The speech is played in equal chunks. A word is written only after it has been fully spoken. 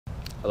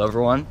Hello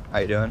everyone, how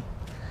you doing?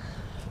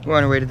 We're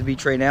on our way to the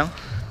beach right now,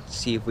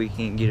 see if we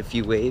can get a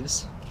few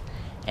waves,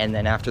 and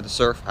then after the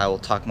surf I will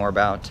talk more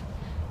about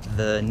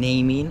the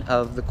naming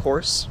of the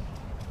course,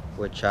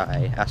 which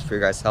I asked for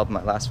your guys' help in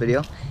my last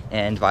video.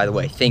 And by the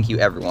way, thank you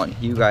everyone.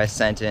 You guys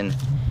sent in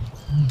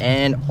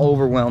an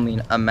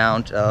overwhelming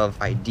amount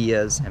of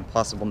ideas and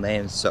possible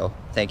names, so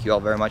thank you all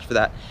very much for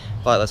that.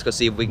 But let's go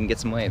see if we can get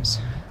some waves.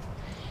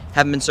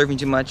 Haven't been surfing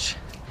too much.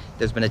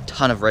 There's been a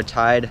ton of red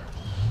tide,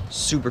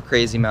 super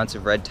crazy amounts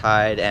of red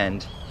tide,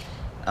 and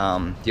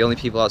the only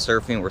people out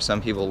surfing were some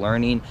people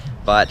learning.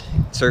 But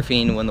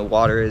surfing when the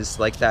water is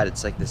like that,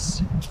 it's like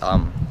this,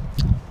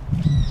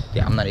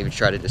 yeah, I'm not even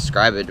sure how to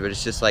describe it, but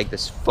it's just like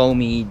this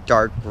foamy,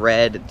 dark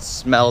red. It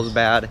smells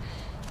bad,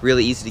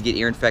 really easy to get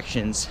ear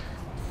infections.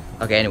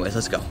 Okay, anyways,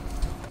 let's go.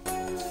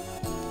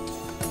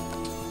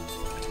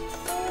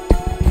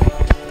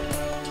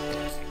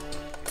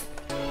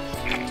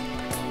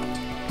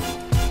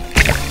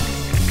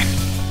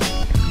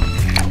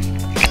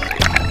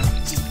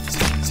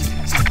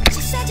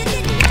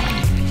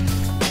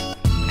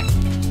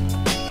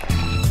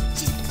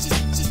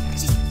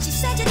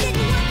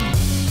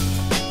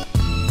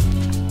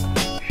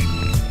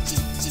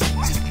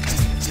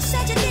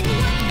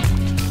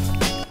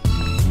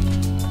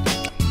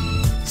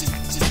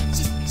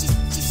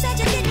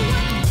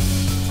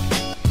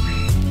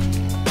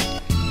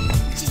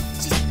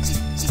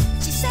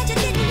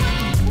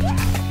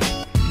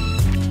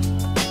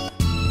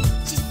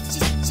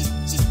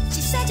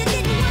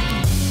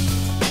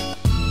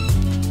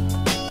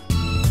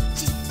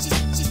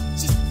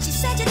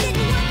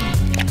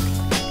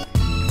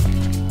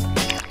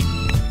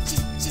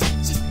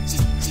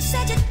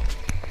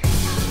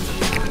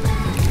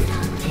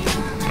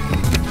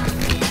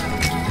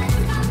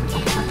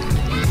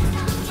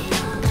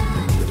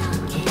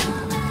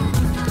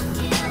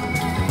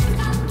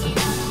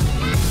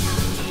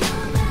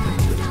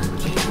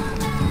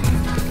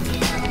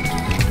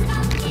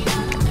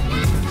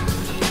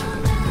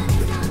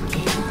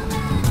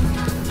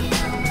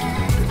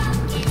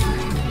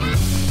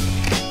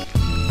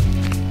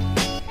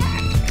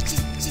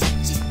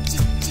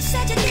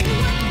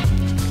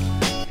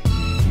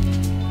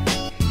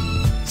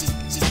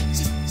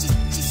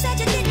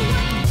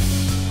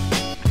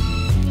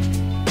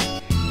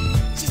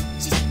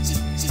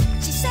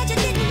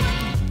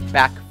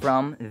 Back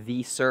from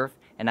the surf,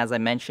 and as I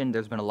mentioned,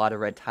 there's been a lot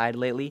of red tide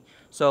lately,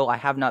 so I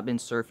have not been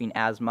surfing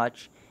as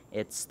much.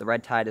 The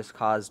red tide is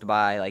caused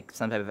by like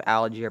some type of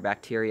algae or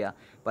bacteria,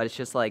 but it's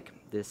just like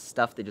this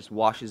stuff that just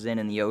washes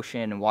in the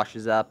ocean and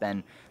washes up,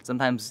 and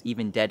sometimes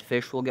even dead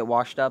fish will get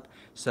washed up.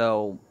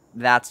 So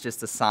that's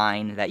just a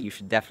sign that you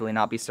should definitely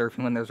not be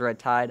surfing when there's red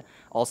tide.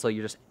 Also,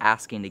 you're just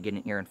asking to get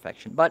an ear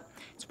infection, but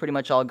it's pretty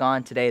much all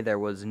gone today. There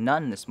was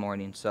none this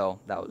morning, so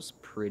that was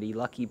pretty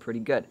lucky, pretty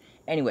good.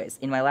 Anyways,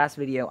 in my last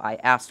video, I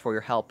asked for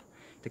your help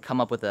to come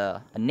up with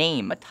a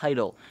name, a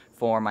title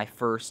for my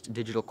first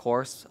digital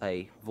course,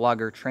 a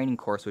vlogger training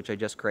course, which I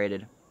just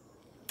created.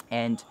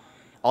 And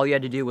all you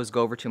had to do was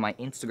go over to my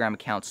Instagram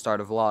account, Start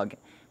a Vlog,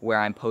 where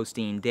I'm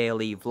posting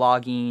daily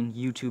vlogging,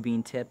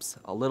 YouTubing tips,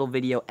 a little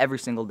video every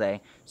single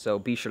day. So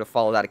be sure to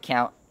follow that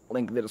account,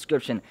 link in the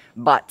description.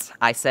 But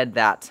I said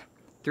that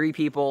three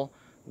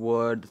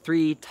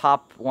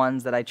top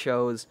ones that I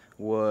chose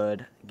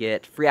would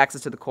get free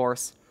access to the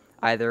course,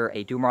 either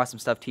a Do More Awesome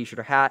Stuff t-shirt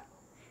or hat,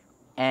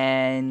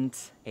 and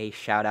a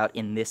shout out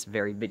in this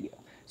very video.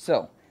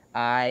 So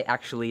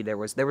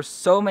there were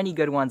so many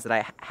good ones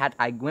that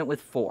I went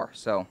with 4.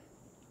 So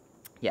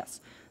yes,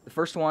 the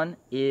first one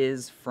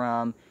is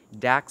from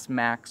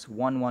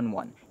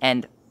DaxMax111,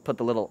 and put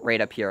the little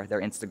right up here, their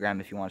Instagram,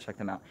 if you want to check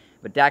them out.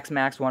 But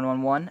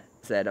DaxMax111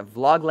 said,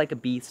 "Vlog like a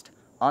beast,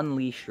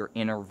 unleash your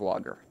inner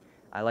vlogger."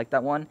 I like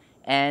that one,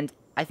 and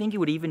I think it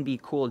would even be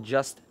cool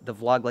just the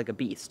vlog like a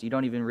beast. You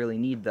don't even really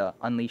need the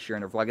unleash your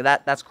inner vlogger.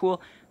 That's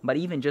cool, but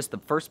even just the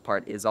first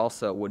part is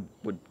also would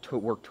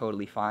work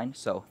totally fine.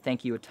 So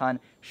thank you a ton.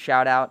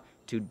 Shout out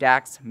to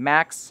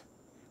DaxMax.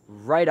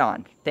 Right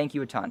on. Thank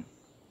you a ton.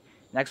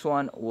 Next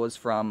one was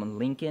from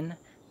Lincoln,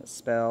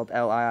 spelled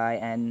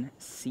Lincolnn,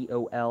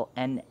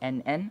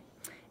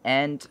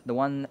 and the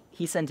one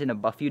he sent in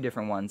a few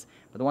different ones,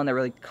 but the one that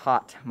really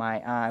caught my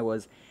eye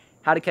was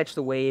how to catch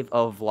the wave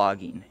of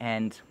vlogging,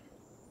 and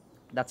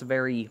that's a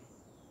very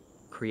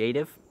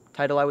creative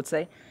title, I would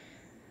say.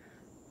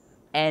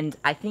 And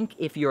I think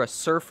if you're a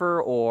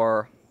surfer,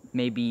 or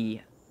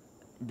maybe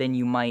then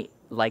you might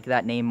like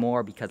that name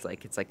more, because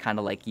like it's like kind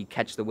of like you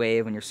catch the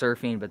wave when you're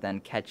surfing, but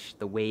then catch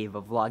the wave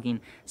of vlogging.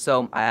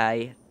 So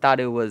I thought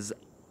it was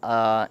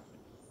a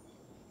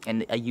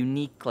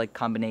unique like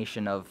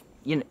combination of,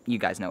 you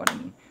guys know what I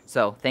mean.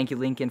 So thank you,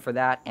 Lincoln, for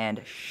that,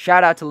 and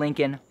shout out to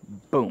Lincoln.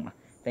 Boom.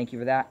 Thank you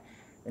for that.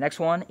 The next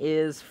one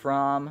is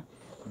from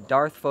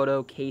Darth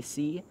Photo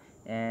KC,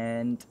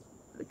 and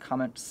the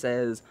comment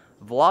says,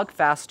 "Vlog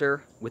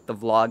faster with the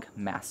Vlog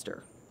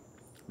Master."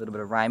 A little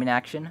bit of rhyming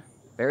action,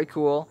 very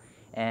cool,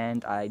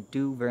 and I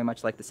do very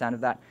much like the sound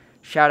of that.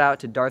 Shout out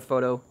to Darth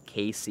Photo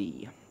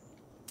KC.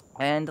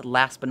 And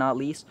last but not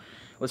least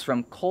was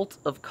from Cult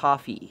of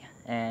Coffee,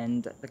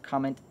 and the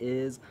comment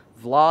is,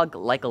 "Vlog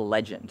like a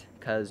legend,"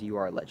 because you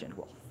are a legend.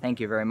 Well, thank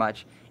you very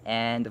much.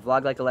 And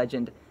Vlog like a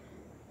legend,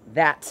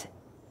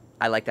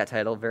 I like that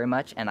title very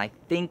much, and I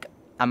think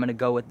I'm going to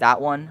go with that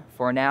one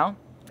for now.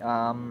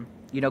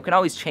 You know, can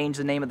always change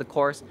the name of the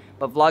course,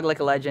 but Vlog Like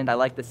a Legend, I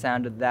like the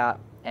sound of that,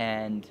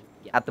 and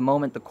at the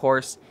moment the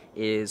course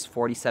is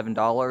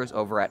 $47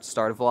 over at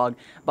Start a Vlog,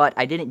 but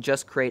I didn't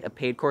just create a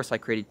paid course, I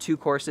created 2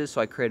 courses,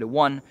 so I created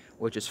one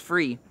which is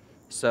free,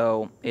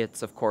 so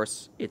it's, of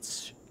course,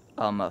 it's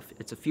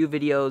a few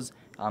videos,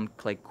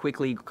 like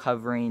quickly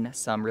covering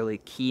some really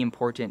key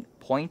important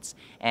points,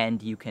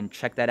 and you can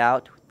check that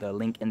out, the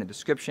link in the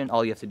description.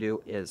 All you have to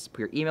do is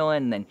put your email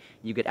in, and then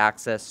you get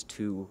access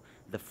to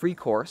the free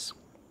course.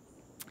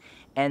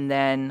 And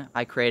then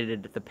I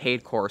created the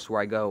paid course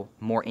where I go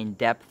more in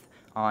depth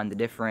on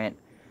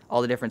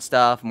all the different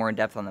stuff, more in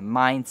depth on the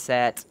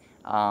mindset.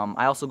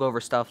 I also go over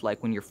stuff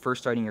like when you're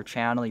first starting your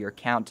channel, your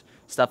account,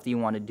 stuff that you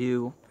want to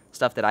do,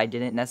 stuff that I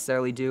didn't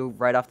necessarily do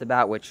right off the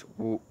bat, which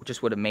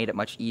just would have made it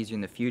much easier in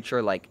the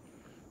future, like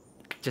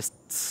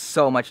just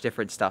so much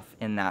different stuff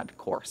in that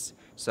course.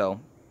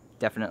 So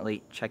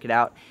definitely check it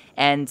out.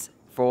 And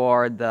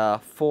for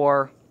the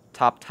 4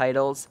 top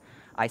titles,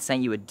 I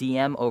sent you a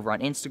DM over on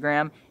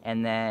Instagram,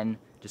 and then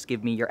just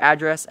give me your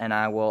address, and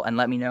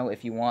let me know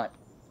if you want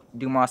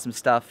Doom Awesome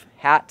Stuff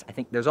hat. I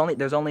think there's only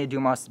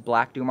a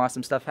black Doom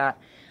Awesome Stuff hat,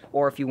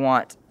 or if you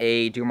want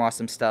a Doom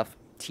Awesome Stuff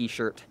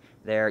t-shirt,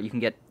 there you can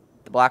get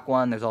the black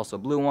one. There's also a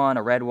blue one,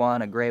 a red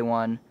one, a gray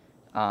one.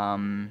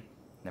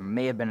 There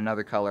may have been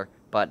another color,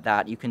 but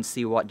that you can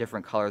see what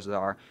different colors there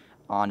are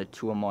on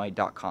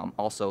atuamoy.com.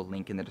 Also,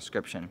 link in the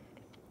description.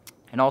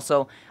 And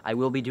also, I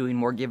will be doing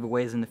more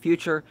giveaways in the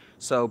future,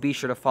 so be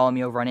sure to follow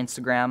me over on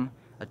Instagram.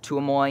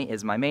 Atuamoy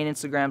is my main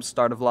Instagram.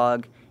 Start a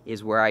Vlog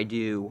is where I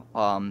do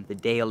the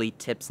daily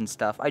tips and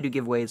stuff. I do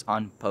giveaways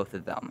on both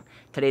of them.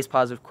 Today's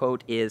positive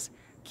quote is,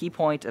 "Key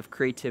point of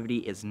creativity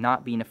is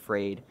not being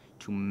afraid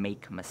to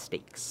make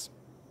mistakes."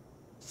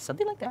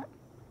 Something like that.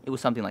 It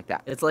was something like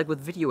that. It's like with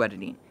video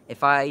editing.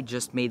 If I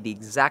just made the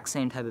exact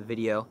same type of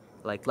video,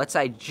 like let's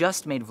say I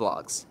just made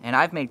vlogs, and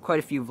I've made quite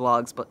a few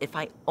vlogs, but if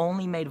I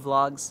only made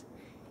vlogs,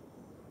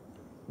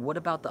 what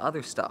about the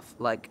other stuff?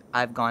 Like,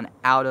 I've gone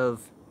out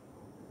of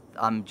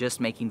just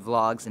making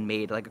vlogs and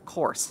made like a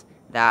course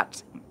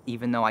that,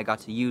 even though I got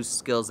to use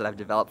skills that I've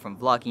developed from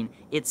vlogging,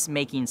 it's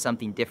making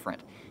something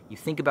different. You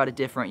think about it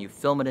different, you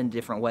film it in a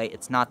different way.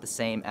 It's not the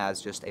same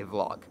as just a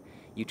vlog.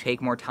 You take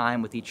more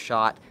time with each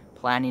shot,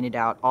 planning it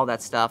out, all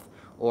that stuff,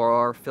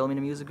 or filming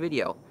a music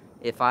video.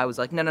 If I was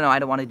like, no, I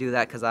don't want to do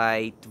that because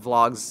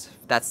vlogs,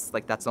 that's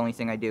the only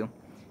thing I do,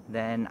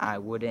 then I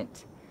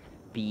wouldn't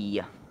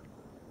be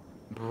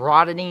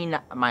broadening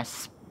my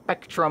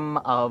spectrum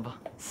of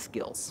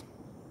skills.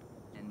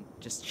 And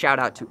just shout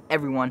out to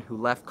everyone who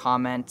left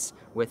comments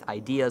with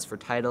ideas for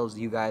titles.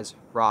 You guys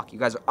rock. You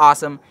guys are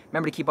awesome.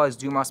 Remember to keep always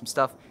doing awesome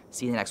stuff.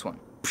 See you in the next one.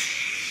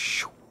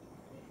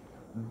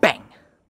 Bang!